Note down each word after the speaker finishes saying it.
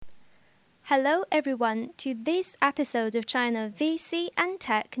Hello everyone to this episode of China VC and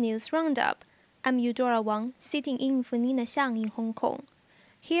Tech News Roundup. I'm Eudora Wang, sitting in for Nina Xiang in Hong Kong.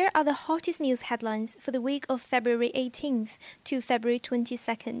 Here are the hottest news headlines for the week of February 18th to February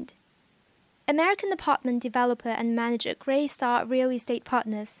 22nd. American apartment developer and manager Greystar Real Estate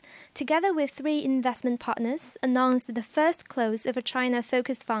Partners, together with three investment partners, announced the first close of a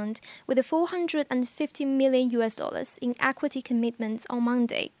China-focused fund with $450 million in equity commitments on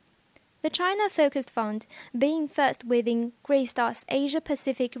Monday. The China-focused fund, being first within Greystar's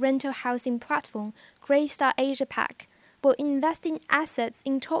Asia-Pacific rental housing platform, Greystar Asia Pac, will invest in assets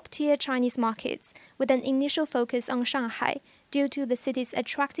in top-tier Chinese markets with an initial focus on Shanghai due to the city's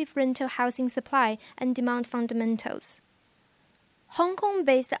attractive rental housing supply and demand fundamentals. Hong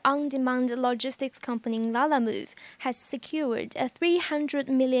Kong-based on-demand logistics company Lalamove has secured a $300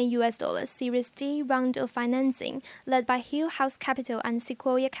 million Series D round of financing led by Hillhouse Capital and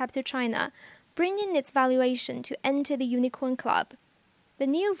Sequoia Capital China, bringing its valuation to enter the Unicorn Club. The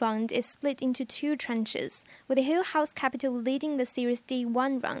new round is split into two tranches, with Hillhouse Capital leading the Series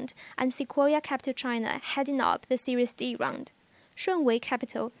D1 round and Sequoia Capital China heading up the Series D round. Shunwei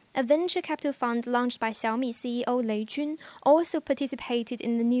Capital, a venture capital fund launched by Xiaomi CEO Lei Jun, also participated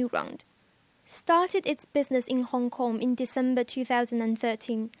in the new round. Started its business in Hong Kong in December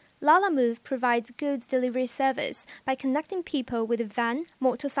 2013, Lalamove provides goods delivery service by connecting people with van,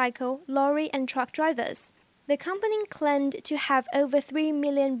 motorcycle, lorry and truck drivers. The company claimed to have over 3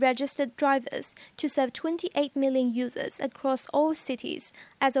 million registered drivers to serve 28 million users across all cities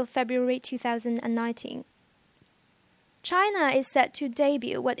as of February 2019. China is set to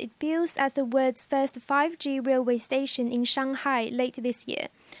debut what it bills as the world's first 5G railway station in Shanghai late this year,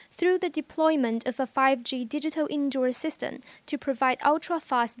 through the deployment of a 5G digital indoor system to provide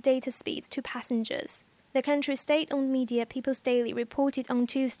ultra-fast data speeds to passengers, the country's state-owned media People's Daily reported on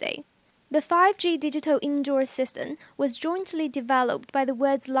Tuesday. The 5G digital indoor system was jointly developed by the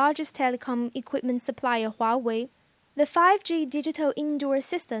world's largest telecom equipment supplier Huawei. The 5G digital indoor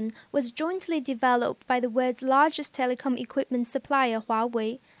system was jointly developed by the world's largest telecom equipment supplier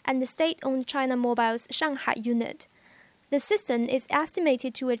Huawei and the state-owned China Mobile's Shanghai unit. The system is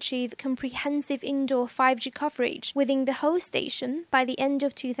estimated to achieve comprehensive indoor 5G coverage within the whole station by the end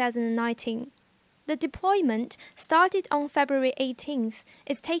of 2019. The deployment, started on February 18th,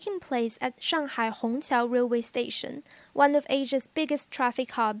 is taking place at Shanghai Hongqiao Railway Station, one of Asia's biggest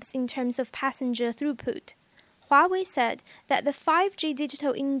traffic hubs in terms of passenger throughput. Huawei said that the 5G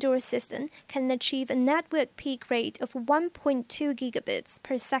digital indoor system can achieve a network peak rate of 1.2 gigabits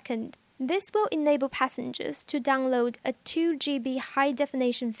per second. This will enable passengers to download a 2 GB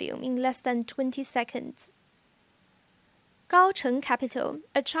high-definition film in less than 20 seconds. Gaocheng Capital,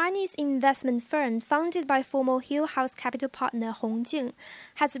 a Chinese investment firm founded by former Hillhouse Capital partner Hongjing,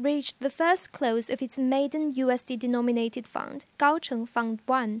 has reached the first close of its maiden USD-denominated fund, Gaocheng Fund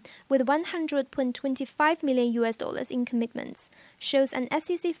 1, with $100.25 million in commitments, shows an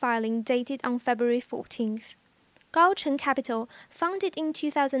SEC filing dated on February 14th. Gaocheng Capital, founded in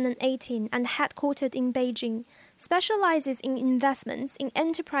 2018 and headquartered in Beijing, specializes in investments in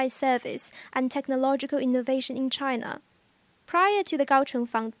enterprise service and technological innovation in China. Prior to the Gaocheng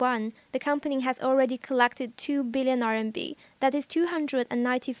Fund 1, the company has already collected 2 billion RMB, that is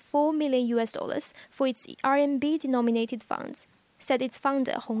 $294 million for its RMB-denominated funds, said its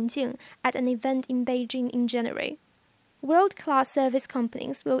founder Hong Jing at an event in Beijing in January. World-class service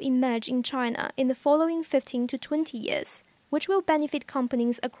companies will emerge in China in the following 15 to 20 years, which will benefit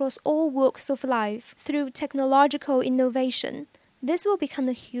companies across all walks of life through technological innovation. This will become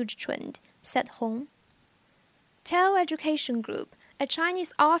a huge trend, said Hong. TEL Education Group, a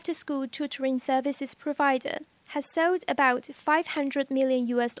Chinese after-school tutoring services provider, has sold about $500 million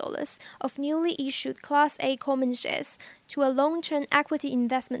of newly issued Class A common shares to a long-term equity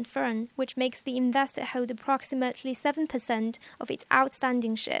investment firm, which makes the investor hold approximately 7% of its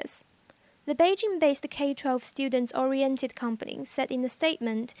outstanding shares. The Beijing-based K-12 student-oriented company said in a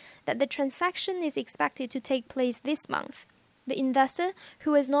statement that the transaction is expected to take place this month. The investor,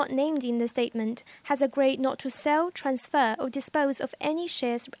 who is not named in the statement, has agreed not to sell, transfer, or dispose of any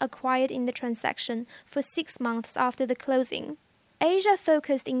shares acquired in the transaction for 6 months after the closing.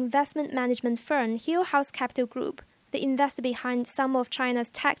 Asia-focused investment management firm Hillhouse Capital Group, the investor behind some of China's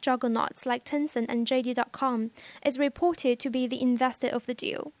tech juggernauts like Tencent and JD.com, is reported to be the investor of the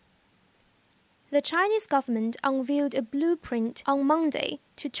deal. The Chinese government unveiled a blueprint on Monday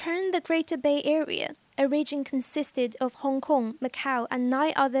to turn the Greater Bay Area, a region consisted of Hong Kong, Macau, and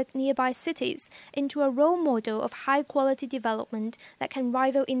 9 other nearby cities, into a role model of high-quality development that can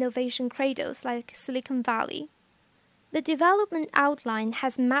rival innovation cradles like Silicon Valley. The development outline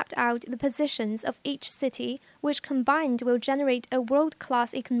has mapped out the positions of each city, which combined will generate a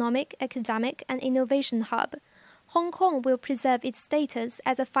world-class economic, academic, and innovation hub. Hong Kong will preserve its status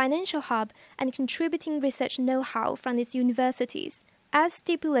as a financial hub and contributing research know-how from its universities. As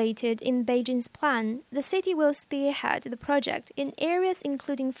stipulated in Beijing's plan, the city will spearhead the project in areas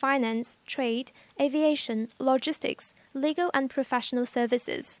including finance, trade, aviation, logistics, legal and professional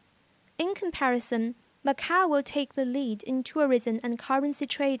services. In comparison, Macau will take the lead in tourism and currency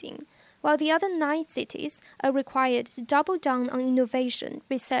trading, while the other 9 cities are required to double down on innovation,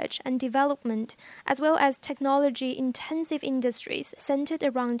 research and development, as well as technology-intensive industries centered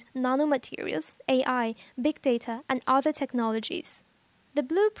around nanomaterials, AI, big data, and other technologies. The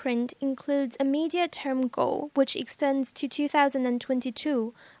blueprint includes a immediate-term goal which extends to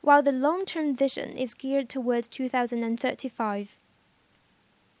 2022, while the long-term vision is geared towards 2035.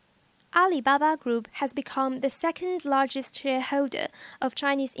 Alibaba Group has become the second largest shareholder of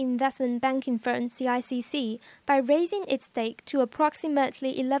Chinese investment banking firm CICC by raising its stake to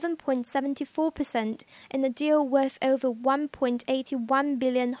approximately 11.74% in a deal worth over 1.81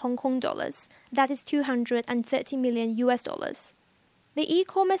 billion Hong Kong dollars, that is $230 million. The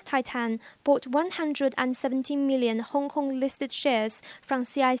e-commerce titan bought 117 million Hong Kong listed shares from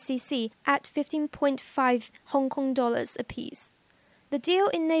CICC at 15.5 Hong Kong dollars apiece. The deal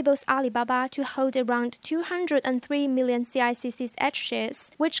enables Alibaba to hold around 203 million CICC's H shares,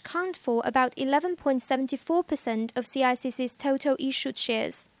 which count for about 11.74% of CICC's total issued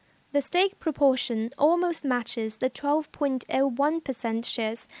shares. The stake proportion almost matches the 12.01%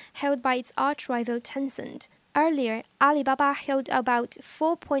 shares held by its arch-rival Tencent. Earlier, Alibaba held about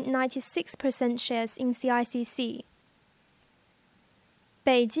 4.96% shares in CICC.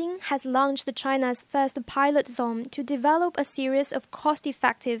 Beijing has launched China's first pilot zone to develop a series of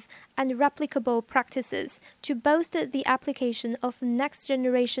cost-effective and replicable practices to bolster the application of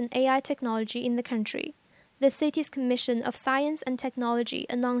next-generation AI technology in the country, the city's Commission of Science and Technology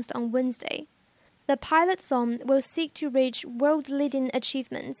announced on Wednesday. The pilot zone will seek to reach world-leading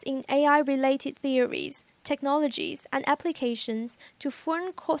achievements in AI-related theories, technologies, and applications to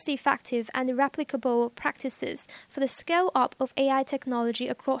form cost-effective and replicable practices for the scale-up of AI technology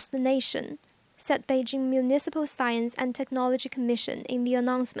across the nation, said Beijing Municipal Science and Technology Commission in the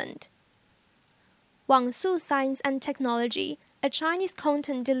announcement. Wangsu Science and Technology, a Chinese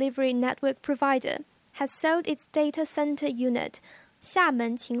content delivery network provider, has sold its data center unit,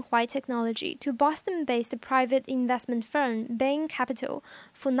 Xiamen Qinhuai Technology, to Boston-based private investment firm Bain Capital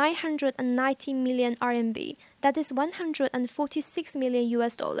for 990 million RMB, that is $146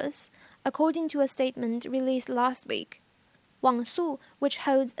 million, according to a statement released last week. Wangsu, which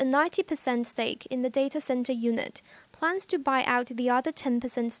holds a 90% stake in the data center unit, plans to buy out the other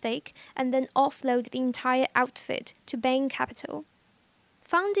 10% stake and then offload the entire outfit to Bain Capital.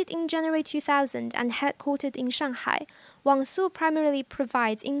 Founded in January 2000 and headquartered in Shanghai, Wangsu primarily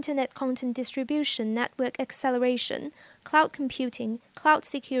provides internet content distribution, network acceleration, cloud computing, cloud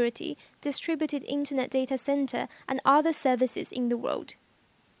security, distributed internet data center, and other services in the world.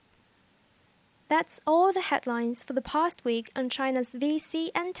 That's all the headlines for the past week on China's VC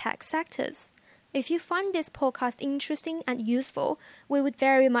and tech sectors. If you find this podcast interesting and useful, we would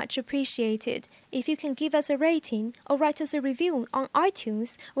very much appreciate it if you can give us a rating or write us a review on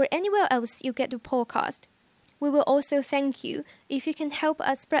iTunes or anywhere else you get the podcast. We will also thank you if you can help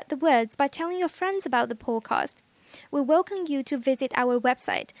us spread the words by telling your friends about the podcast. We welcome you to visit our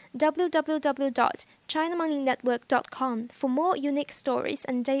website www.chinamoneynetwork.com for more unique stories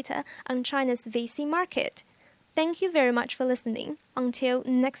and data on China's VC market. Thank you very much for listening. Until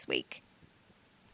next week.